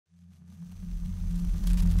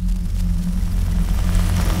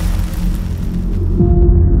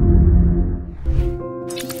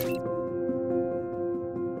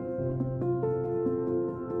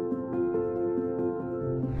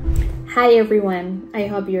Hi everyone, I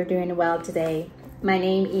hope you're doing well today. My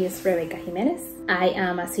name is Rebeca Jimenez. I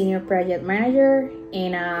am a senior project manager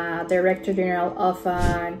and a director general of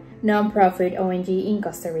a non-profit ONG in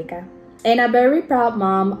Costa Rica, and a very proud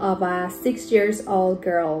mom of a 6-year-old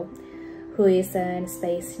girl who is a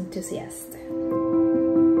space enthusiast.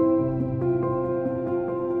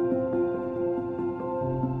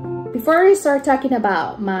 Before I start talking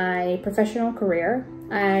about my professional career,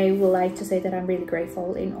 I would like to say that I'm really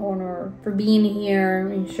grateful and honored for being here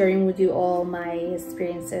and sharing with you all my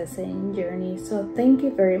experiences and journeys. So thank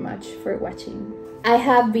you very much for watching. I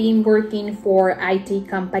have been working for IT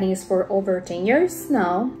companies for over 10 years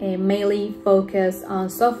now, and mainly focused on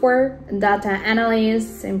software, data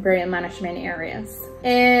analysis, and project management areas.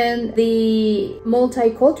 And the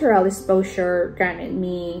multicultural exposure granted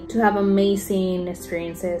me to have amazing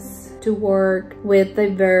experiences, to work with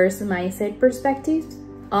diverse mindset perspectives,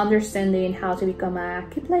 understanding how to become a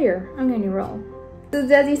key player on any role. The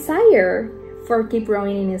desire for keep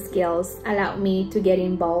growing in skills allowed me to get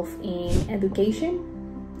involved in education,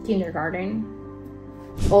 kindergarten,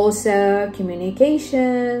 also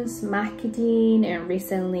communications, marketing, and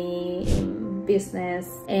recently in business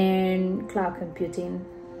and cloud computing.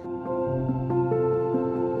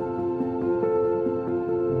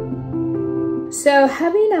 So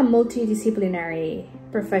having a multidisciplinary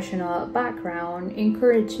professional background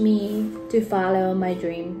encouraged me to follow my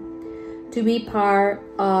dream to be part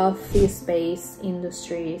of the space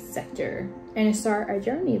industry sector and start a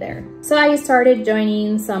journey there. So I started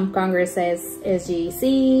joining some congresses,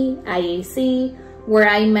 SGAC, IAC, where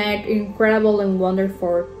I met incredible and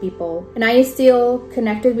wonderful people, and I still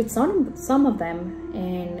connected with some of them,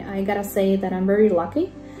 and I gotta say that I'm very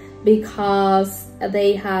lucky because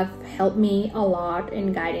they have helped me a lot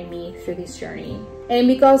and guided me through this journey. And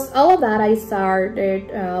because all of that, I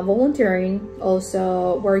started volunteering,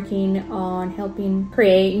 also working on helping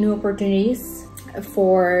create new opportunities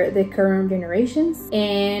for the current generations,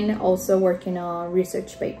 and also working on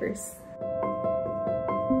research papers.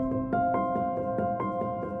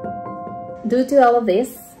 Due to all of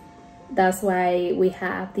this, that's why we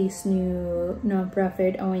have this new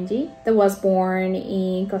nonprofit ONG that was born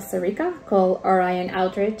in Costa Rica called Orion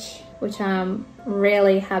Outreach, which I'm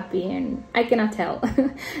really happy, and I cannot tell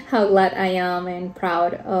how glad I am and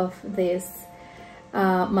proud of this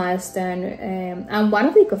milestone. I'm one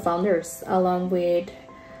of the co-founders, along with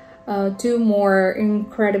two more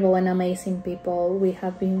incredible and amazing people. We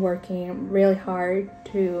have been working really hard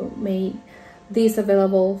to make this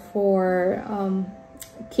available for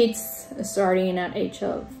kids starting at age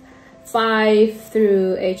of 5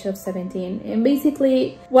 through age of 17. And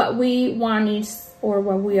basically what we want is, or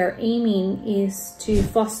what we are aiming is, to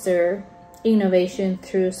foster innovation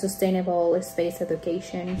through sustainable space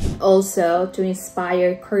education, also to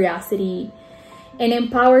inspire curiosity and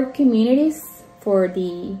empower communities for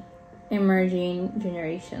the emerging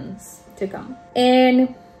generations to come.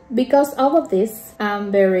 And because of all of this,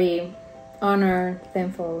 I'm very honored,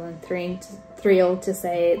 thankful, and thrilled to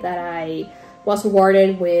say that I was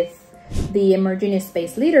awarded with the Emerging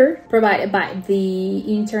Space Leader provided by the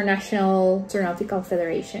International Astronautical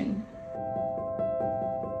Federation.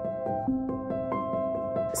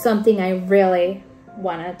 Something I really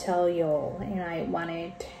want to tell you all, and I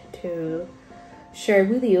wanted to share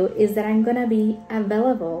with you, is that I'm gonna be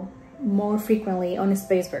available more frequently on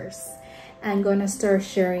SpaceVrse. I'm gonna start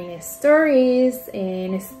sharing stories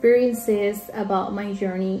and experiences about my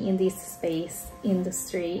journey in this space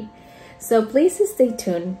industry. So please stay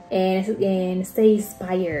tuned and stay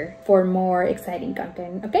inspired for more exciting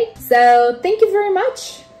content, okay? So thank you very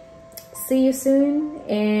much. See you soon,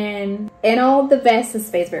 and all the best of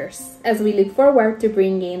SpaceVrse as we look forward to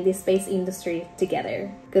bringing the space industry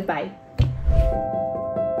together. Goodbye.